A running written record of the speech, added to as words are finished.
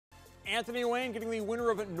Anthony Wayne getting the winner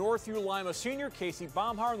of Northview Lima Senior. Casey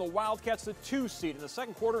Baumhauer and the Wildcats the 2 seed. In the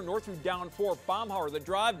second quarter, Northview down 4. Baumhauer the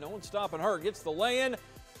drive. No one stopping her. Gets the lay-in.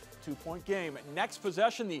 2-point game. Next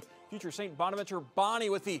possession, the future St. Bonaventure Bonnie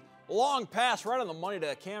with the long pass right on the money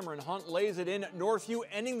to Cameron Hunt. Lays it in. Northview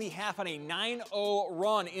ending the half on a 9-0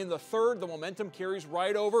 run. In the third, the momentum carries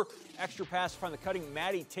right over. Extra pass to find the cutting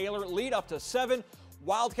Maddie Taylor. Lead up to 7.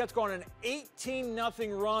 Wildcats go on an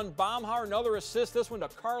 18-0 run. Baumhauer another assist, this one to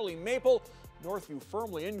Carly Maple. Northview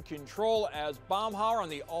firmly in control as Baumhauer on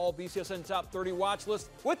the all BCSN top 30 watch list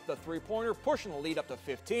with the three-pointer, pushing the lead up to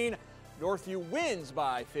 15. Northview wins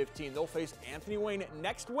by 15. They'll face Anthony Wayne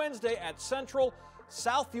next Wednesday at Central.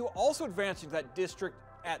 Southview also advancing to that district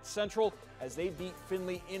at Central as they beat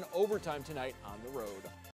Findlay in overtime tonight on the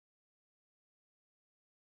road.